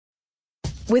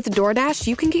With DoorDash,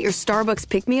 you can get your Starbucks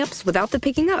pick-me-ups without the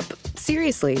picking up.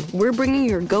 Seriously, we're bringing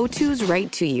your go-tos right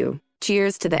to you.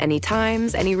 Cheers to the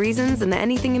anytimes, any reasons, and the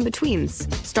anything in betweens.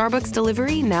 Starbucks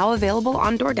delivery now available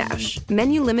on DoorDash.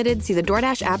 Menu limited. See the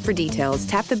DoorDash app for details.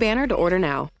 Tap the banner to order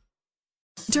now.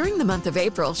 During the month of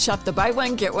April, shop the Buy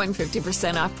One, Get One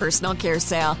 50% off personal care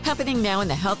sale, happening now in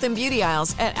the health and beauty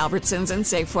aisles at Albertsons and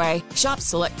Safeway. Shop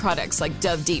select products like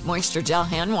Dove Deep Moisture Gel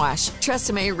Hand Wash,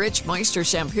 Tresemme Rich Moisture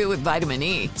Shampoo with Vitamin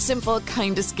E, Simple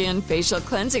Kind to Skin Facial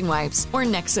Cleansing Wipes, or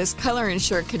Nexus Color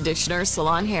Ensure Conditioner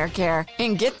Salon Hair Care.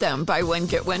 And get them Buy One,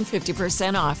 Get One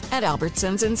 50% off at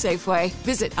Albertsons and Safeway.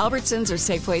 Visit Albertsons or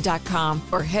Safeway.com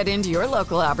or head into your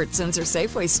local Albertsons or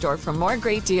Safeway store for more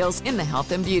great deals in the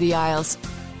health and beauty aisles.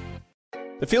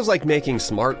 It feels like making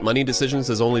smart money decisions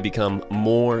has only become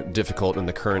more difficult in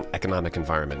the current economic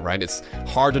environment, right? It's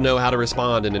hard to know how to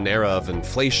respond in an era of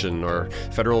inflation or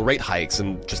federal rate hikes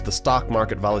and just the stock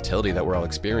market volatility that we're all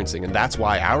experiencing. And that's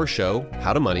why our show,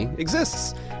 How to Money,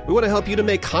 exists. We want to help you to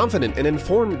make confident and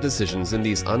informed decisions in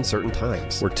these uncertain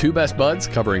times. We're two best buds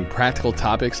covering practical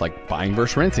topics like buying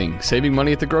versus renting, saving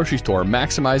money at the grocery store,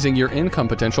 maximizing your income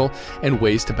potential, and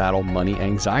ways to battle money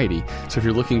anxiety. So if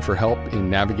you're looking for help in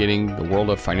navigating the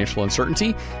world of financial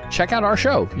uncertainty, check out our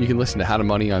show. You can listen to How to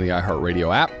Money on the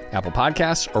iHeartRadio app, Apple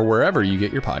Podcasts, or wherever you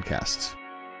get your podcasts.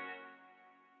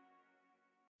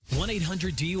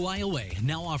 1-800-DUI-AWAY,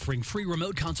 now offering free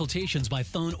remote consultations by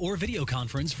phone or video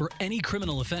conference for any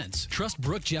criminal offense. Trust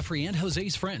Brooke, Jeffrey, and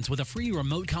Jose's friends with a free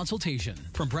remote consultation.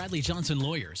 From Bradley Johnson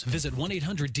Lawyers, visit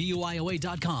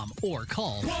 1-800-DUI-AWAY.com or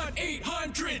call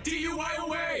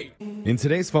 1-800-DUI-AWAY. In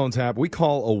today's phone tap, we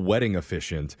call a wedding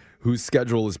officiant whose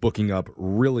schedule is booking up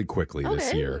really quickly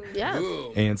this year. Yeah.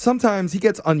 Ooh. And sometimes he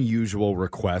gets unusual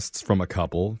requests from a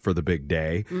couple for the big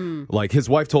day. Like his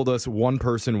wife told us one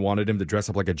person wanted him to dress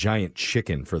up like a giant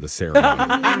chicken for the ceremony.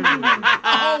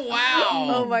 Oh, wow.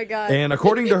 Oh, my God. And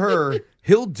according to her,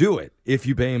 he'll do it if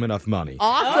you pay him enough money.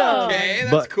 Awesome. Okay,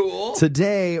 that's But cool.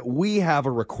 Today, we have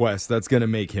a request that's going to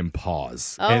make him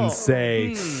pause and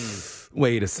say,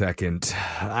 wait a second,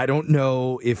 I don't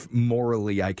know if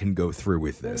morally I can go through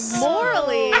with this.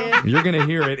 Morally. You're going to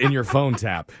hear it in your phone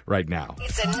tap right now.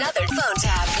 It's another phone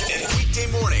tap. Weekday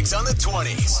mornings on the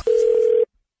 20s.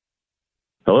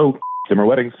 Hello, Zimmer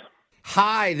Weddings.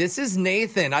 Hi, this is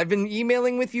Nathan. I've been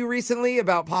emailing with you recently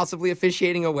about possibly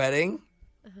officiating a wedding.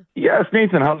 Yes,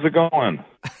 Nathan, how's it going?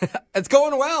 It's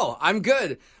going well. I'm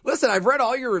good. Listen, I've read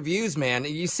all your reviews, man.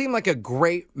 You seem like a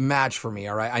great match for me,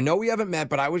 all right? I know we haven't met,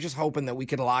 but I was just hoping that we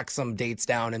could lock some dates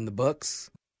down in the books.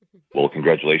 Well,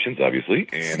 congratulations, obviously.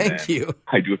 And Thank you.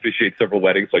 I do officiate several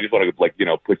weddings, so I just want to,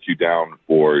 put you down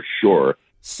for sure.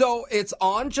 So it's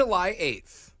on July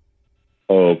 8th.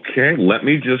 Okay, let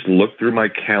me just look through my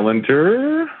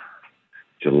calendar.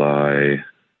 July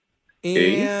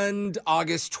And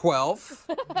August 12th.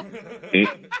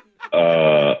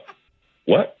 8th.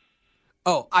 What?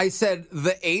 Oh, I said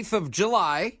the 8th of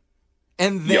July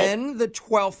and then the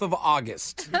 12th of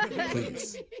August,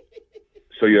 please.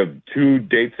 So you have two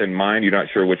dates in mind. You're not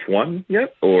sure which one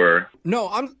yet, or? No,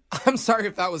 I'm sorry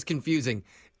if that was confusing.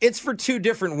 It's for two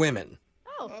different women.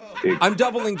 Oh. I'm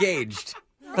double engaged.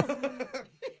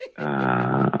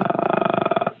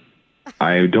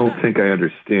 I don't think I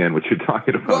understand what you're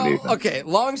talking about, Well, Nathan. okay,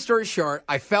 long story short,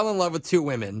 I fell in love with two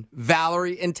women,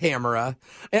 Valerie and Tamara,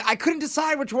 and I couldn't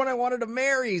decide which one I wanted to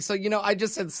marry. So, I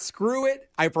just said, screw it.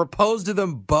 I proposed to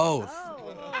them both.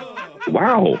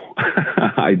 Wow.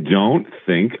 I don't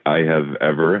think I have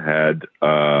ever had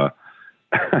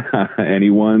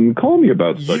anyone call me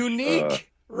about such. Unique,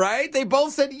 right? They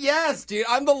both said yes, dude.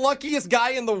 I'm the luckiest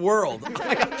guy in the world.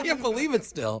 I can't believe it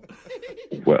still.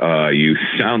 Well, you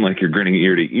sound like you're grinning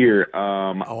ear to ear.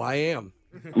 Oh, I am.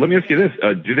 Let me ask you this.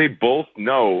 Do they both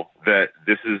know that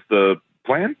this is the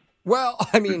plan? Well,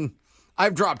 I mean,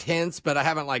 I've dropped hints, but I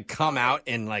haven't come out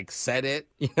and said it.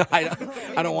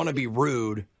 I don't want to be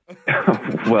rude.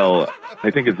 Well, I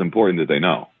think it's important that they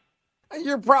know.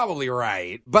 You're probably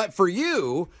right. But for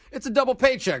you, it's a double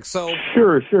paycheck, so...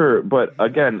 Sure. But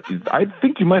again, I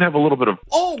think you might have a little bit of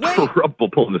trouble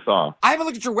pulling this off. I haven't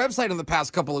looked at your website in the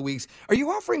past couple of weeks. Are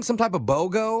you offering some type of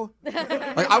BOGO?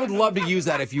 I would love to use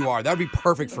that if you are. That would be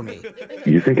perfect for me.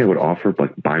 You think I would offer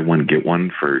buy one, get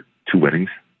one for two weddings?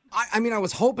 I mean, I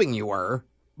was hoping you were,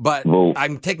 but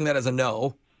I'm taking that as a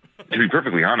no. To be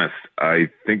perfectly honest, I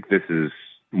think this is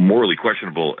morally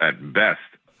questionable at best.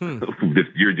 If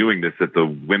you're doing this, that the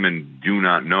women do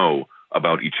not know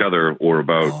about each other or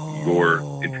about your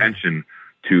intention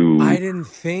to... I didn't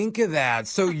think of that.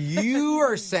 So you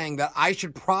are saying that I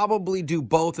should probably do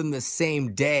both in the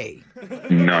same day.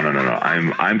 No.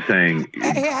 I'm saying...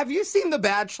 Hey, have you seen The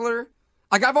Bachelor?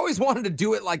 Like, I've always wanted to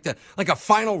do it like a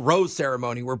final rose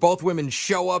ceremony where both women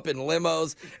show up in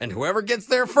limos and whoever gets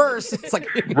there first. It's like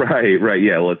Right.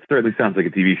 Yeah. Well, it certainly sounds like a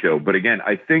TV show. But again,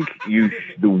 I think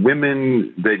the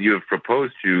women that you have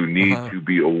proposed to need to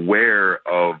be aware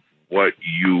of what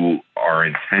you are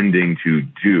intending to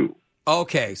do.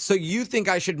 Okay, so you think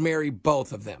I should marry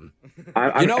both of them?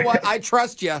 You know what? I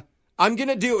trust you. I'm going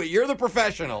to do it. You're the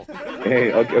professional.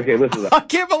 Hey, okay, listen. I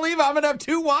can't believe I'm going to have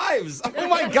 2 wives. Oh,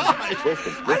 my gosh.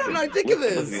 Listen, I don't know. Think of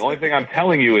this. The only thing I'm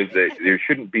telling you is that there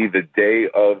shouldn't be the day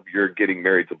of you're getting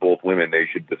married to both women, they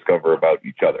should discover about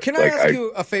each other. Can I ask you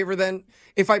a favor then?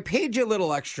 If I paid you a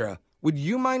little extra, would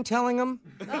you mind telling them?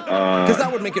 Because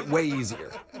that would make it way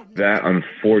easier. That,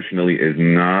 unfortunately, is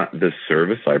not the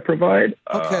service I provide.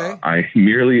 Okay. I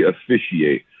merely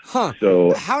officiate. Huh.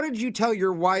 So, how did you tell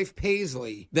your wife,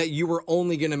 Paisley, that you were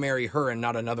only going to marry her and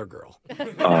not another girl?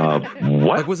 What?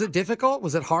 Like, was it difficult?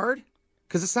 Was it hard?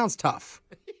 Because it sounds tough.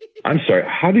 I'm sorry.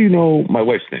 How do you know my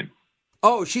wife's name?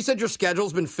 Oh, she said your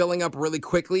schedule's been filling up really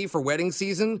quickly for wedding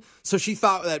season, so she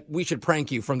thought that we should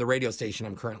prank you from the radio station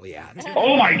I'm currently at.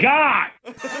 Oh, my God!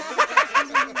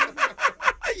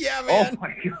 Yeah, man. Oh,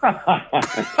 my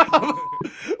God.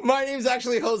 My name's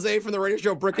actually Jose from the radio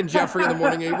show Brooke and Jeffrey in the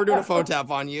Morning. We're doing a phone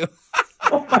tap on you.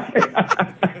 Oh, my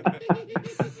God.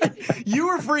 You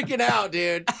were freaking out,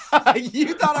 dude.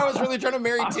 You thought I was really trying to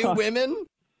marry 2 women?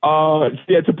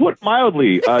 Yeah, to put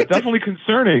mildly, definitely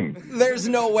concerning. There's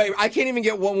no way. I can't even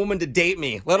get one woman to date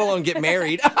me, let alone get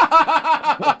married. Oh,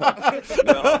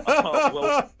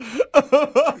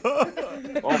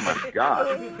 my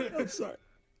God. I'm sorry.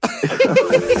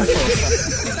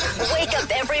 Wake up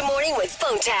every morning with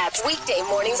phone taps. Weekday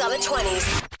mornings on the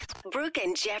 20s. Brooke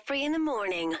and Jeffrey in the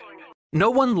morning.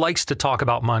 No one likes to talk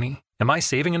about money. Am I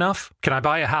saving enough? Can I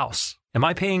buy a house? Am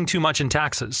I paying too much in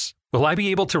taxes? Will I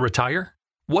be able to retire?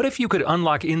 What if you could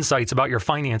unlock insights about your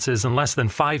finances in less than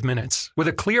 5 minutes with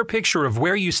a clear picture of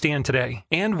where you stand today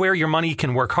and where your money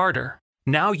can work harder?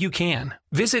 Now you can.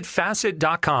 Visit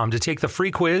Facet.com to take the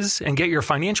free quiz and get your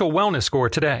financial wellness score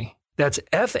today. That's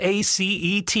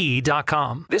FACET.com.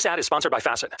 This ad is sponsored by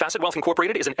Facet. Facet Wealth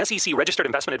Incorporated is an SEC registered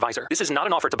investment advisor. This is not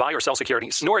an offer to buy or sell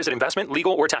securities, nor is it investment,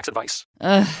 legal, or tax advice.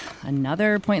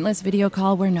 Another pointless video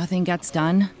call where nothing gets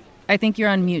done. I think you're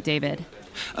on mute, David.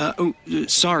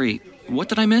 Sorry. What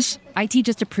did I miss? IT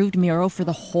just approved Miro for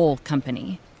the whole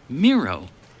company. Miro?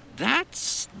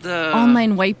 That's the...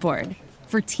 Online whiteboard.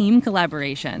 For team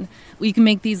collaboration. We can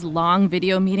make these long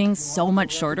video meetings so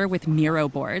much shorter with Miro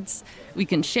boards. We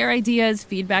can share ideas,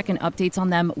 feedback, and updates on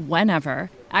them whenever.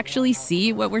 Actually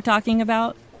see what we're talking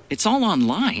about. It's all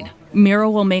online. Miro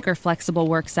will make our flexible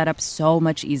work setup so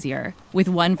much easier. With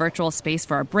one virtual space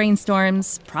for our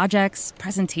brainstorms, projects,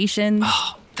 presentations.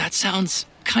 Oh, that sounds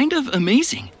kind of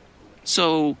amazing.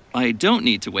 So I don't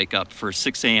need to wake up for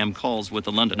 6 a.m. calls with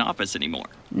the London office anymore.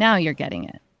 Now you're getting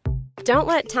it. Don't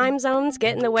let time zones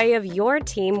get in the way of your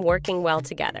team working well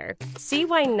together. See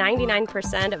why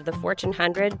 99% of the Fortune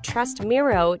 100 trust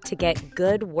Miro to get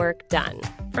good work done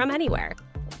from anywhere.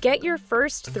 Get your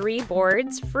first 3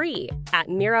 boards free at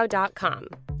Miro.com.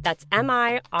 That's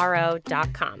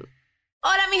MIRO.com.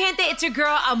 Hola, mi gente, it's your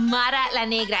girl, Amara La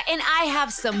Negra, and I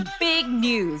have some big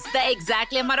news. The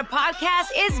Exactly Amara podcast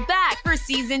is back for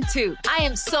season 2. I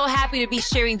am so happy to be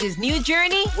sharing this new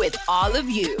journey with all of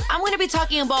you. I'm going to be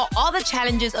talking about all the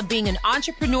challenges of being an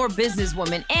entrepreneur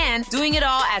businesswoman and doing it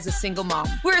all as a single mom.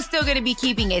 We're still going to be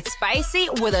keeping it spicy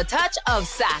with a touch of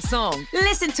sazon.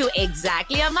 Listen to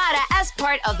Exactly Amara as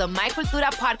part of the My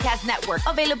Cultura Podcast Network,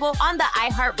 available on the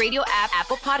iHeartRadio app,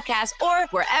 Apple Podcasts, or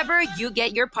wherever you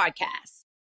get your podcasts.